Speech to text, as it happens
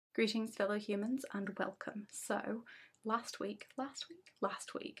Greetings fellow humans and welcome. So last week,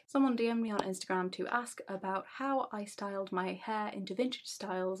 someone DM'd me on Instagram to ask about how I styled my hair into vintage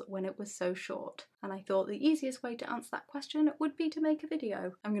styles when it was so short. And I thought the easiest way to answer that question would be to make a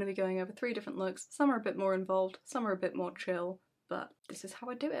video. I'm going to be going over 3 different looks. Some are a bit more involved, some are a bit more chill, but this is how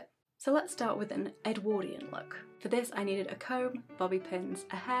I do it. So let's start with an Edwardian look. For this I needed a comb, bobby pins,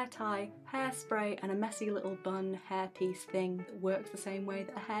 a hair tie, hairspray and a messy little bun hairpiece thing that works the same way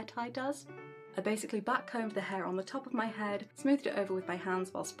that a hair tie does. I basically backcombed the hair on the top of my head, smoothed it over with my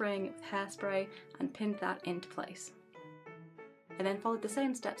hands while spraying it with hairspray and pinned that into place. I then followed the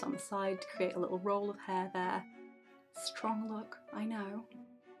same steps on the side to create a little roll of hair there. Strong look, I know.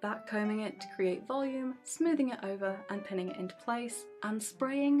 Backcombing it to create volume, smoothing it over and pinning it into place, and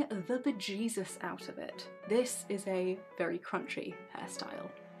spraying the bejesus out of it. This is a very crunchy hairstyle,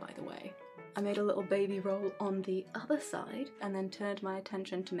 by the way. I made a little baby roll on the other side and then turned my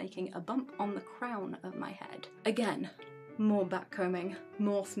attention to making a bump on the crown of my head. Again, more backcombing,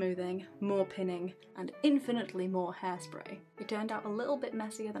 more smoothing, more pinning, and infinitely more hairspray. It turned out a little bit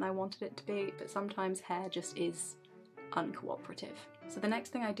messier than I wanted it to be, but sometimes hair just is uncooperative. So the next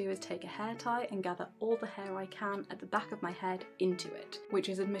thing I do is take a hair tie and gather all the hair I can at the back of my head into it, which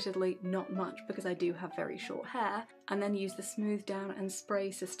is admittedly not much because I do have very short hair, and then use the smooth down and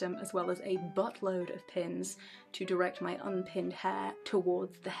spray system as well as a buttload of pins to direct my unpinned hair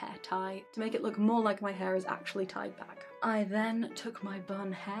towards the hair tie to make it look more like my hair is actually tied back. I then took my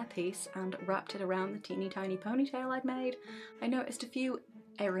bun hairpiece and wrapped it around the teeny tiny ponytail I'd made. I noticed a few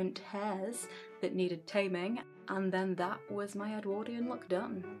errant hairs that needed taming, and then that was my Edwardian look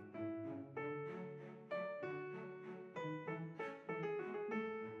done.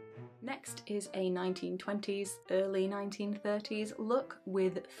 Next is a 1920s, early 1930s look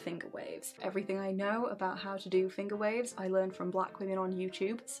with finger waves. Everything I know about how to do finger waves I learned from black women on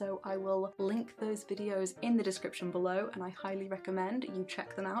YouTube, so I will link those videos in the description below and I highly recommend you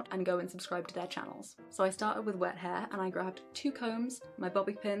check them out and go and subscribe to their channels. So I started with wet hair and I grabbed 2 combs, my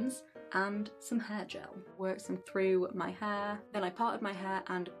bobby pins, and some hair gel. Worked them through my hair, then I parted my hair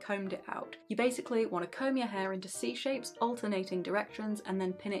and combed it out. You basically want to comb your hair into C shapes, alternating directions, and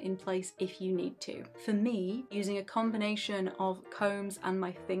then pin it in place if you need to. For me, using a combination of combs and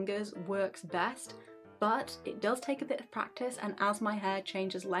my fingers works best, but it does take a bit of practice, and as my hair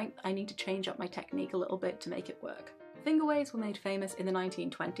changes length, I need to change up my technique a little bit to make it work. Finger waves were made famous in the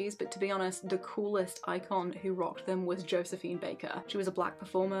 1920s, but to be honest, the coolest icon who rocked them was Josephine Baker. She was a black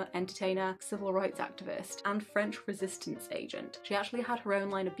performer, entertainer, civil rights activist, and French resistance agent. She actually had her own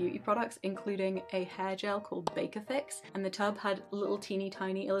line of beauty products, including a hair gel called Baker Fix, and the tub had little teeny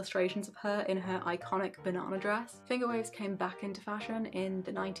tiny illustrations of her in her iconic banana dress. Finger waves came back into fashion in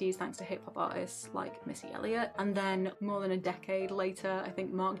the 90s thanks to hip hop artists like Missy Elliott, and then more than a decade later, I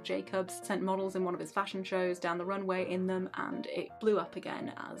think Marc Jacobs sent models in one of his fashion shows down the runway in them, and it blew up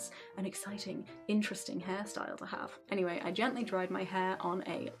again as an exciting, interesting hairstyle to have. Anyway, I gently dried my hair on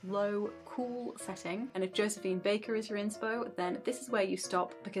a low, cool setting, and if Josephine Baker is your inspo, then this is where you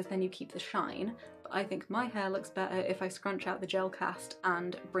stop because then you keep the shine, but I think my hair looks better if I scrunch out the gel cast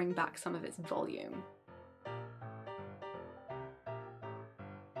and bring back some of its volume.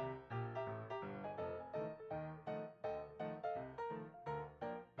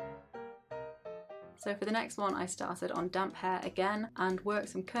 So for the next one I started on damp hair again and worked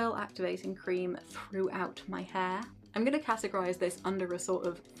some curl activating cream throughout my hair. I'm going to categorise this under a sort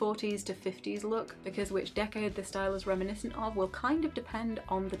of 40s to 50s look because which decade the style is reminiscent of will kind of depend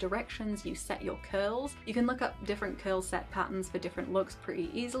on the directions you set your curls. You can look up different curl set patterns for different looks pretty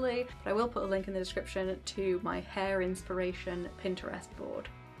easily, but I will put a link in the description to my hair inspiration Pinterest board.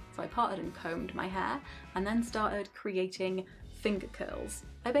 So I parted and combed my hair and then started creating finger curls.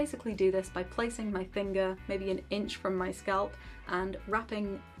 I basically do this by placing my finger maybe an inch from my scalp and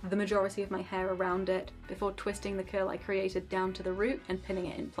wrapping the majority of my hair around it before twisting the curl I created down to the root and pinning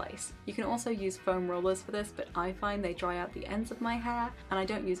it in place. You can also use foam rollers for this, but I find they dry out the ends of my hair, and I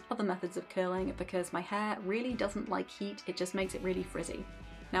don't use other methods of curling because my hair really doesn't like heat, it just makes it really frizzy.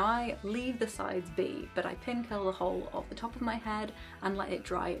 Now I leave the sides be, but I pin curl the whole of the top of my head and let it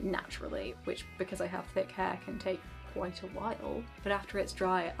dry naturally, which because I have thick hair can take quite a while. But after it's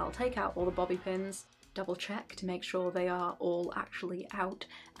dry, I'll take out all the bobby pins, double check to make sure they are all actually out,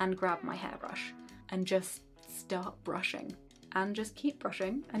 and grab my hairbrush and just start brushing. And just keep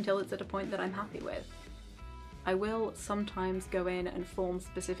brushing until it's at a point that I'm happy with. I will sometimes go in and form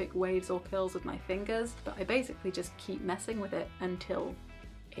specific waves or curls with my fingers, but I basically just keep messing with it until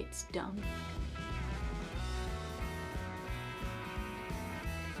it's done.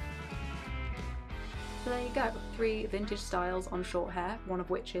 For there you go. 3 vintage styles on short hair, one of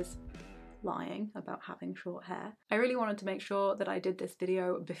which is lying about having short hair. I really wanted to make sure that I did this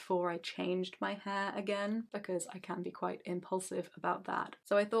video before I changed my hair again, because I can be quite impulsive about that.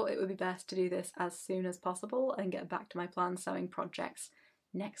 So I thought it would be best to do this as soon as possible and get back to my planned sewing projects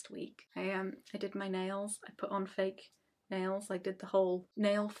next week. I did my nails. I put on fake nails. I did the whole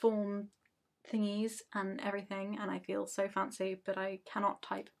nail form thingies and everything, and I feel so fancy, but I cannot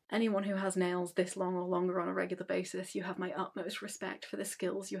type. Anyone who has nails this long or longer on a regular basis, you have my utmost respect for the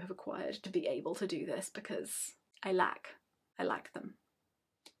skills you have acquired to be able to do this, because I lack them.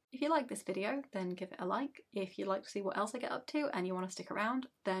 If you like this video, then give it a like. If you'd like to see what else I get up to and you want to stick around,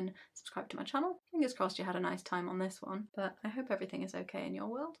 then subscribe to my channel. Fingers crossed you had a nice time on this one, but I hope everything is okay in your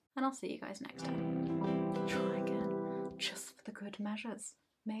world, and I'll see you guys next time. Try again, just for the good measures,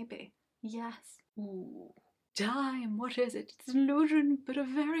 maybe. Yes. Ooh. Time, what is it? It's an illusion, but a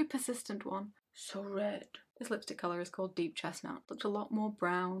very persistent one. So red. This lipstick colour is called Deep Chestnut. Looked a lot more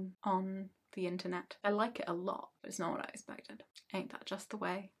brown on the internet. I like it a lot, but it's not what I expected. Ain't that just the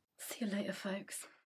way? See you later, folks.